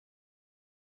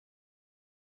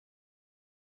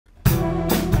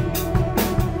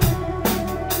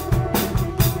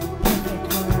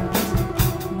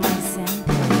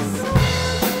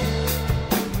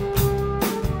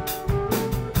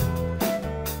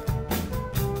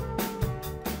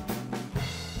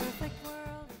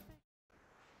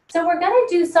So we're going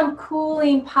to do some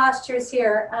cooling postures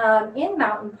here in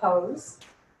mountain pose.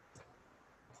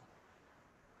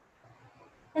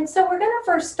 And so we're going to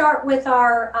first start with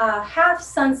our half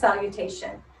sun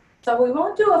salutation. So we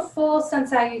won't do a full sun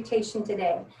salutation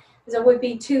today, because it would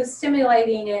be too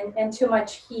stimulating and too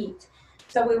much heat.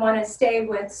 So we want to stay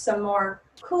with some more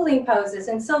cooling poses.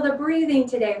 And so the breathing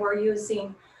today, we're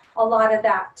using a lot of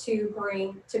that to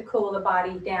cool the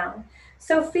body down.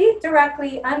 So feet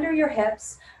directly under your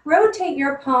hips, rotate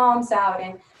your palms out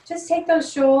and just take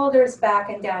those shoulders back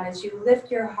and down as you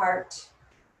lift your heart.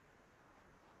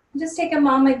 Just take a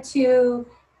moment to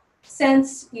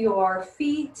sense your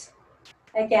feet.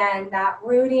 Again, that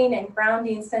rooting and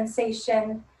grounding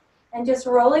sensation, and just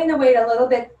rolling the weight a little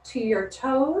bit to your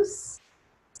toes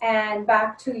and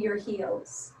back to your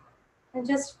heels. And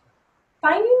just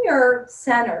finding your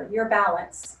center, your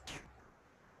balance.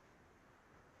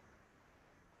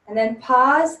 And then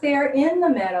pause there in the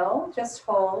middle, just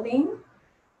holding.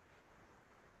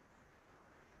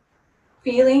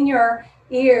 Feeling your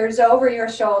ears over your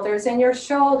shoulders and your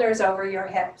shoulders over your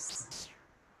hips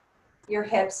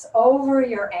over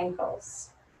your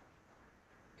ankles.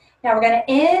 Now we're going to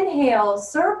inhale,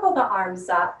 circle the arms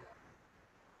up.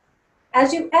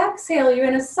 As you exhale, you're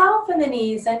going to soften the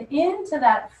knees and into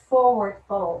that forward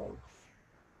fold.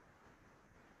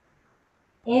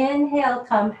 Inhale,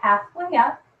 come halfway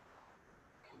up.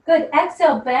 Good.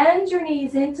 Exhale, bend your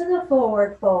knees into the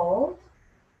forward fold.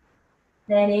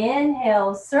 Then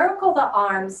inhale, circle the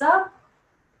arms up.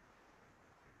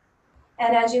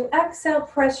 And as you exhale,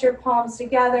 press your palms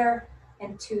together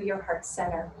into your heart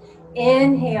center.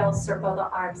 Inhale, circle the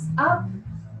arms up.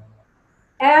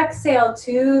 Exhale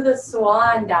to the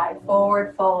swan dive,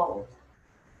 forward fold.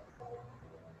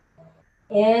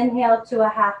 Inhale to a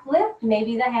half lift.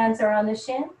 Maybe the hands are on the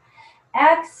shin.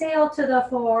 Exhale to the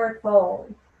forward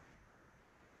fold.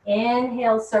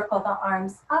 Inhale, circle the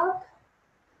arms up.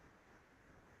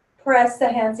 Press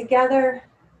the hands together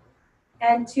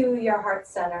and to your heart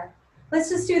center. Let's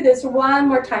just do this one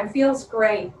more time. Feels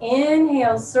great.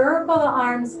 Inhale, circle the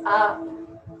arms up.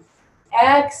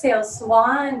 Exhale,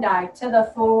 swan dive to the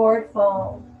forward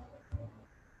fold.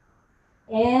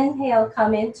 Inhale,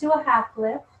 come into a half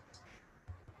lift.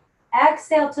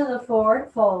 Exhale to the forward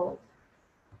fold.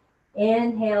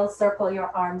 Inhale, circle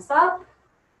your arms up.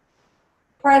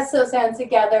 Press those hands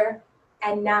together.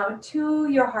 And now to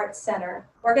your heart center.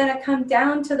 We're going to come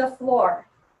down to the floor.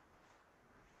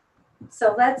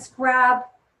 So let's grab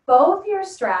both your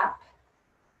strap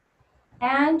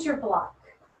and your block.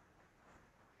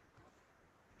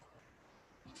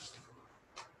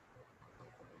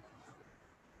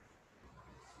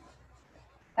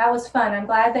 That was fun. I'm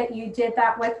glad that you did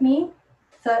that with me.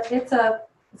 So it's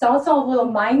also a little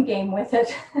mind game with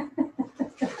it.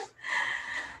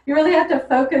 You really have to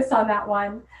focus on that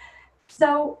one.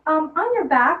 So on your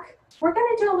back, we're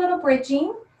going to do a little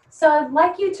bridging. So I'd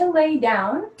like you to lay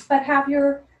down, but have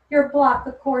your block,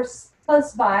 of course,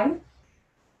 close by.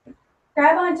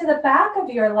 Grab onto the back of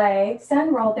your legs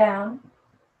and roll down.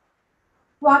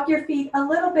 Walk your feet a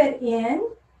little bit in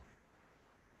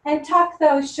and tuck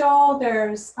those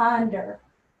shoulders under.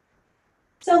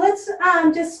 So let's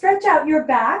just stretch out your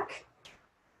back.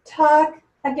 Tuck,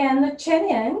 again, the chin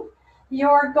in.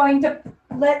 You're going to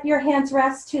let your hands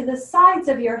rest to the sides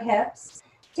of your hips.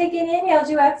 Take an inhale as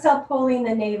you exhale, pulling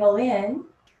the navel in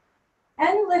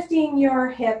and lifting your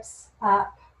hips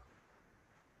up.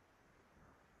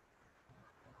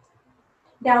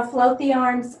 Now float the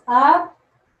arms up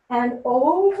and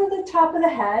over the top of the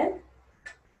head.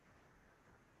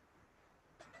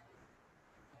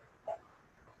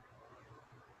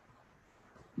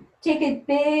 Take a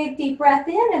big deep breath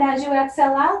in, and as you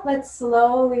exhale out, let's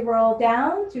slowly roll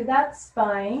down through that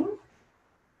spine.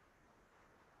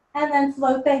 And then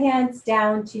float the hands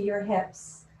down to your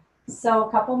hips. So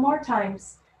a couple more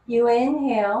times. You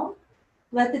inhale,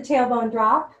 let the tailbone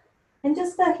drop, and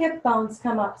just the hip bones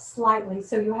come up slightly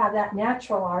so you have that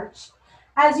natural arch.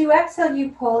 As you exhale, you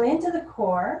pull into the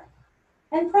core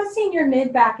and pressing your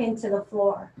mid back into the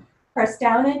floor. Press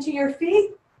down into your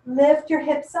feet, lift your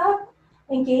hips up,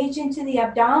 engage into the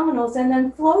abdominals, and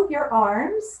then float your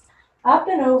arms up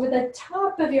and over the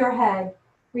top of your head,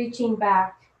 reaching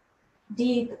back.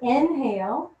 Deep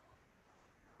inhale.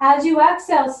 As you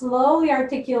exhale, slowly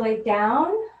articulate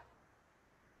down.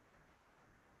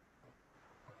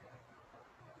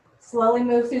 Slowly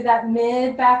move through that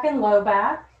mid back and low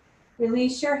back.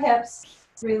 Release your hips,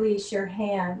 release your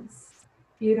hands.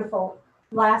 Beautiful.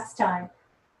 Last time.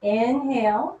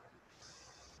 Inhale.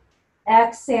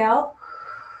 Exhale.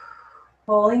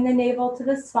 Pulling the navel to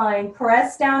the spine.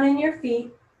 Press down in your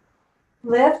feet.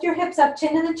 Lift your hips up,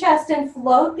 chin to the chest, and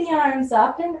float the arms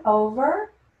up and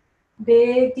over.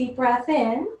 Big deep breath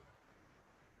in.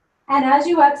 And as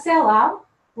you exhale out,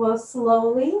 we'll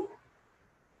slowly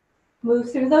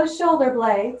move through those shoulder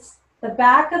blades, the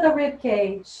back of the rib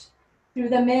cage, through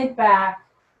the mid-back,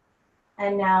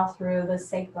 and now through the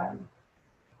sacrum.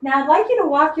 Now I'd like you to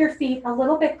walk your feet a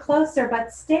little bit closer,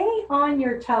 but stay on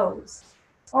your toes,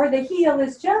 or the heel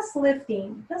is just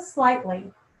lifting, just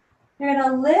slightly. You're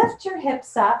gonna lift your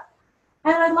hips up,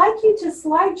 and I'd like you to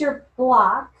slide your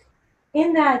block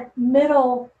in that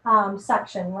middle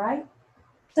section, right?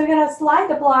 So you're gonna slide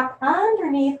the block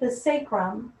underneath the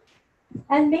sacrum,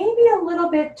 and maybe a little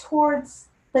bit towards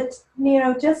the,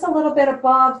 just a little bit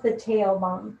above the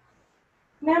tailbone.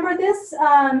 Remember this,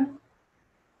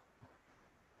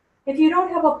 if you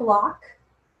don't have a block,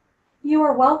 you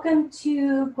are welcome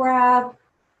to grab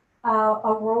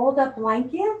a rolled up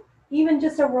blanket, even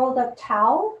just a rolled up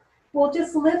towel. We'll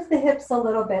just lift the hips a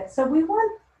little bit. So we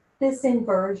want this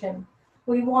inversion.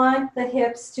 We want the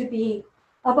hips to be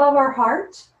above our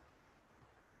heart.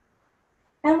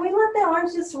 And we let the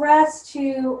arms just rest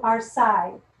to our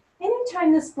side.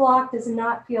 Anytime this block does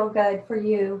not feel good for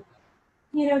you,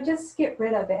 just get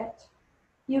rid of it.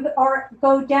 Or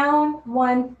go down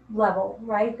one level,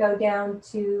 right? Go down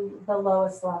to the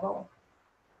lowest level.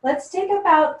 Let's take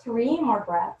about 3 more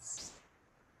breaths.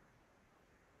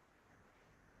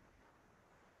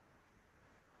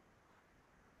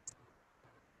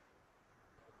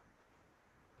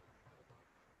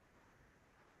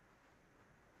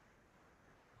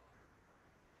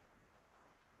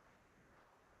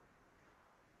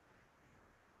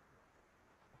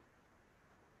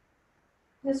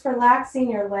 Just relaxing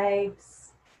your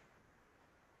legs,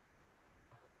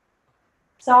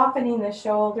 softening the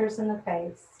shoulders and the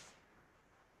face.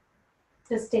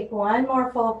 Just take 1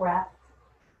 more full breath.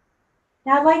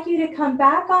 Now I'd like you to come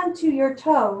back onto your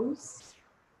toes.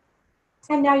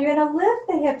 And now you're gonna lift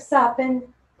the hips up and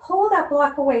pull that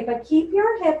block away, but keep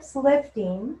your hips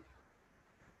lifting.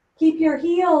 Keep your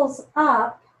heels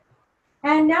up.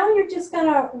 And now you're just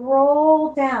gonna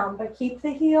roll down, but keep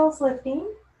the heels lifting.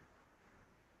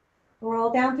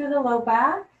 Roll down through the low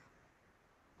back,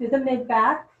 through the mid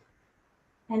back,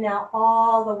 and now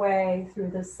all the way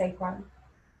through the sacrum.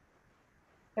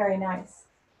 Very nice.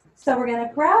 So we're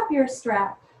gonna grab your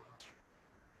strap.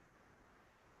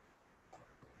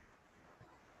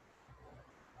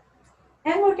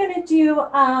 And we're gonna do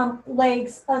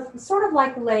legs, sort of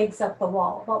like legs up the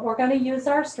wall, but we're gonna use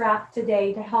our strap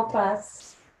today to help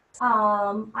us,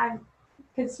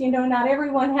 because not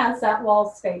everyone has that wall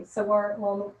space. So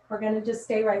we're gonna just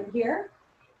stay right here.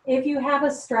 If you have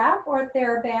a strap or a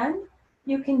TheraBand,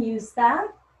 you can use that.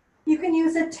 You can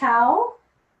use a towel,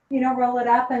 roll it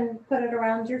up and put it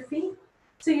around your feet.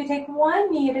 So you take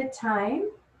 1 knee at a time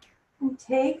and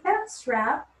take that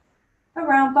strap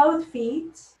around both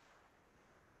feet.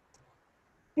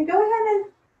 And go ahead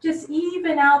and just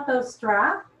even out those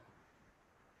straps.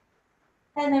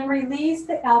 And then release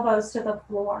the elbows to the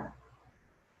floor.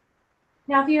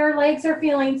 Now, if your legs are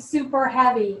feeling super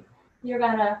heavy, you're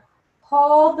gonna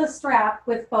hold the strap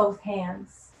with both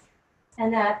hands.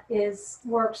 And that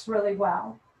works really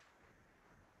well.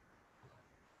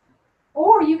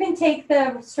 Or you can take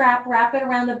the strap, wrap it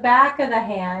around the back of the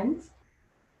hand,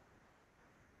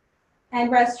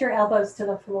 and rest your elbows to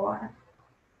the floor.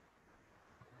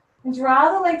 And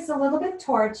draw the legs a little bit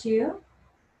towards you.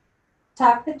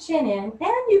 Tuck the chin in,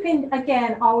 and you can,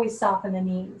 again, always soften the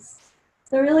knees.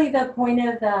 So really the point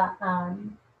of the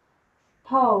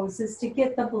pose is to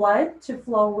get the blood to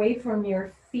flow away from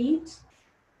your feet,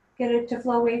 get it to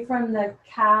flow away from the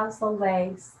calves, the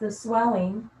legs, the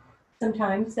swelling.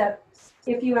 Sometimes that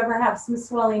if you ever have some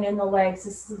swelling in the legs,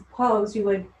 this is a pose you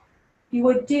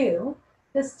would do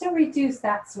just to reduce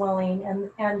that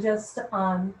swelling and just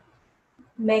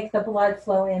make the blood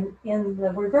flow in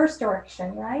the reverse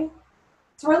direction, right?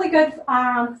 It's really good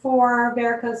for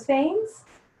varicose veins.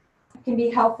 It can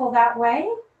be helpful that way.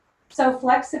 So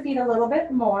flex the feet a little bit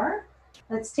more.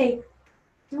 Let's take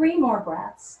 3 more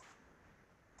breaths.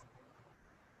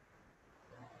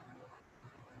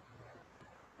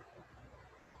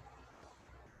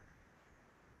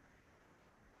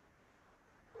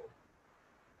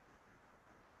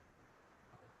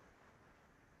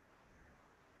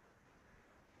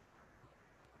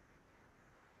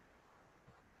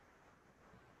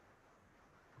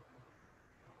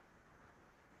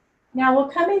 Now we'll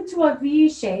come into a V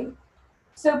shape.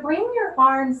 So bring your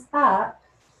arms up,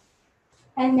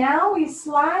 and now we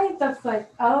slide the foot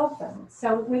open.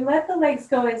 So we let the legs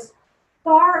go as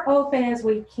far open as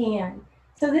we can.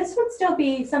 So this would still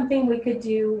be something we could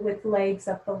do with legs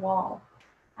up the wall.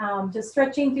 Just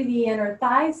stretching through the inner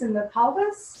thighs and the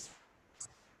pelvis.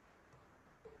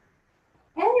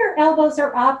 And your elbows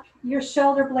are up. Your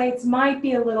shoulder blades might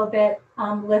be a little bit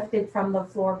lifted from the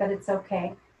floor, but it's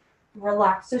okay.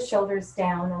 Relax the shoulders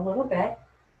down a little bit.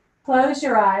 Close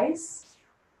your eyes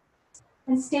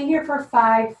and stay here for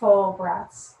 5 full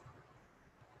breaths.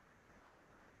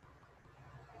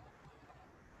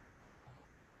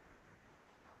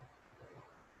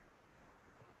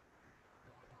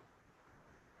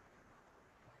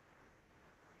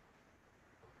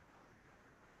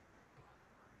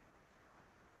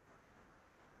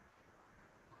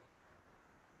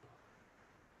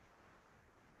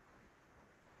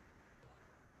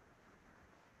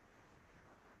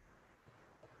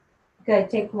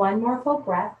 Good, take one more full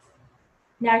breath.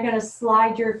 Now you're going to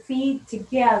slide your feet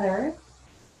together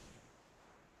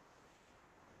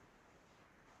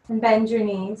and bend your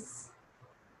knees.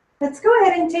 Let's go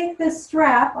ahead and take the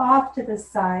strap off to the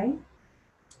side.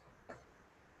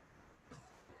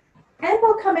 And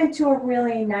we'll come into a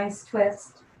really nice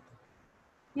twist.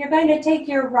 You're going to take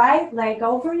your right leg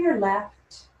over your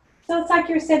left. So it's like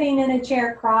you're sitting in a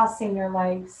chair crossing your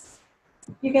legs.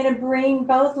 You're going to bring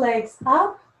both legs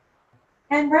up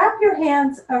and wrap your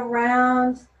hands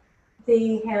around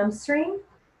the hamstring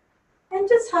and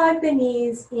just hug the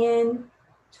knees in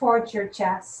towards your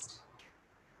chest.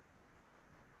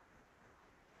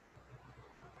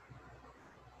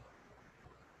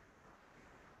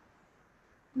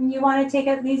 And you want to take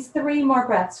at least 3 more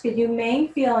breaths because you may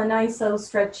feel a nice little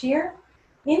stretch here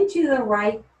into the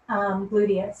right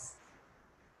gluteus.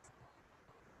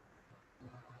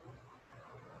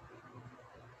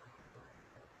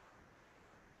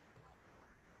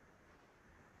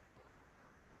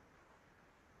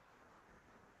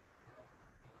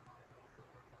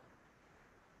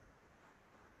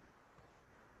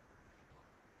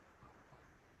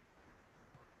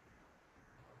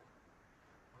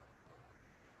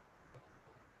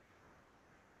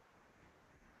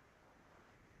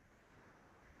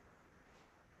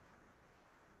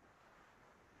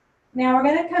 Now we're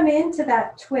going to come into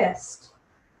that twist.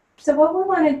 So what we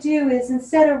want to do is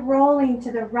instead of rolling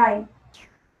to the right,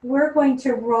 we're going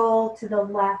to roll to the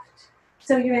left.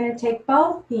 So you're going to take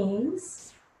both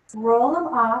knees, roll them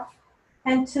off,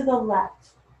 and to the left.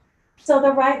 So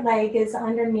the right leg is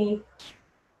underneath,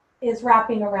 is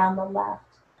wrapping around the left.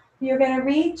 You're going to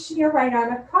reach your right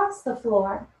arm across the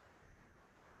floor.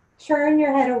 Turn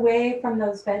your head away from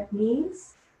those bent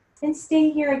knees and stay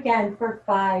here again for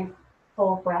 5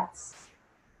 full breaths.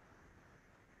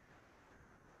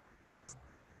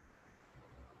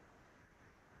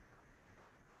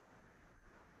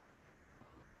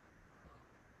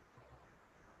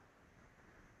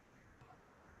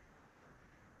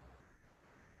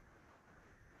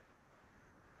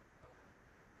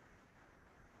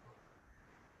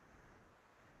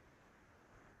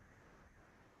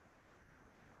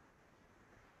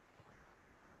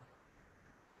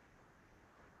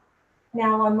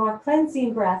 Now one more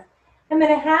cleansing breath. I'm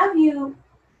going to have you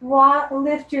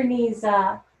lift your knees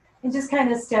up and just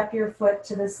kind of step your foot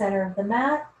to the center of the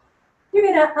mat. You're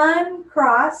going to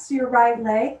uncross your right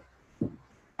leg.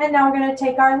 And now we're going to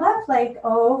take our left leg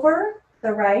over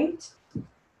the right.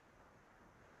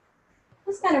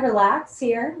 Just kind of relax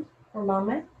here for a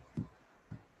moment.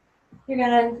 You're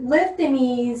going to lift the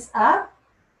knees up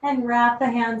and wrap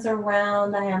the hands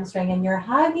around the hamstring. And you're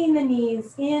hugging the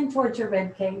knees in towards your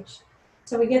rib cage.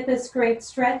 So we get this great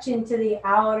stretch into the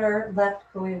outer left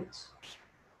glute.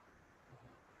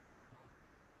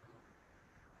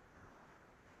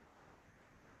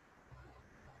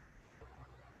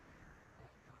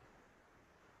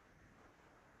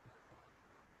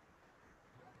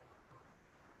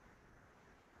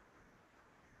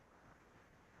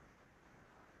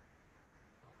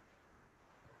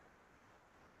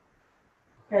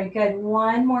 Very good.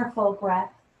 One more full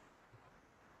breath.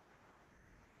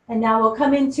 And now we'll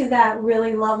come into that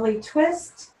really lovely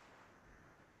twist.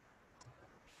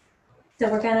 So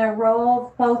we're going to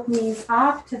roll both knees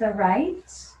off to the right.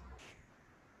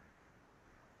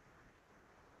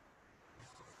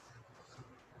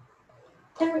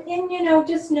 And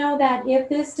just know that if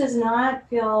this does not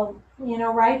feel,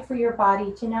 right for your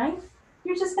body tonight,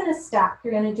 you're just going to stop.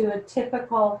 You're going to do a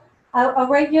typical, a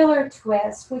regular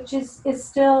twist, which is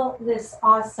still this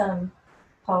awesome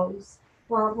pose.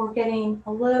 We're getting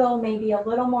maybe a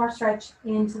little more stretch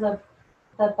into the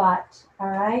butt, all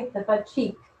right? The butt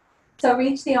cheek. So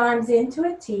reach the arms into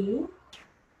a T.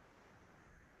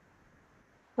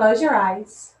 Close your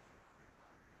eyes.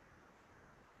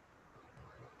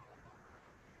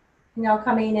 Now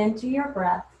coming into your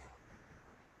breath.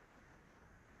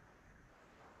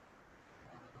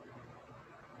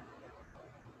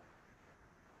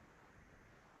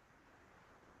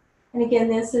 And again,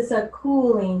 this is a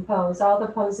cooling pose. All the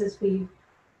poses we've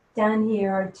done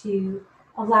here are to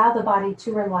allow the body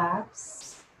to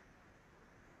relax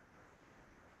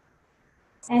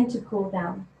and to cool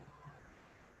down.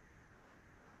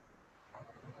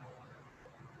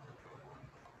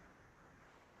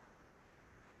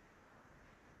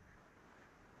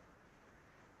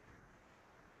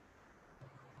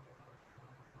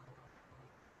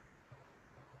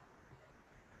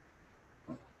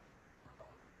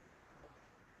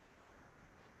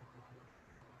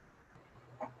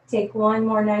 Take one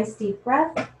more nice deep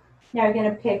breath. Now you're going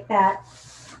to pick that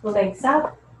legs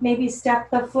up, maybe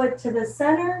step the foot to the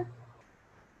center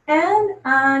and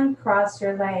uncross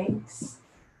your legs.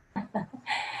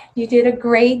 You did a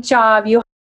great job. You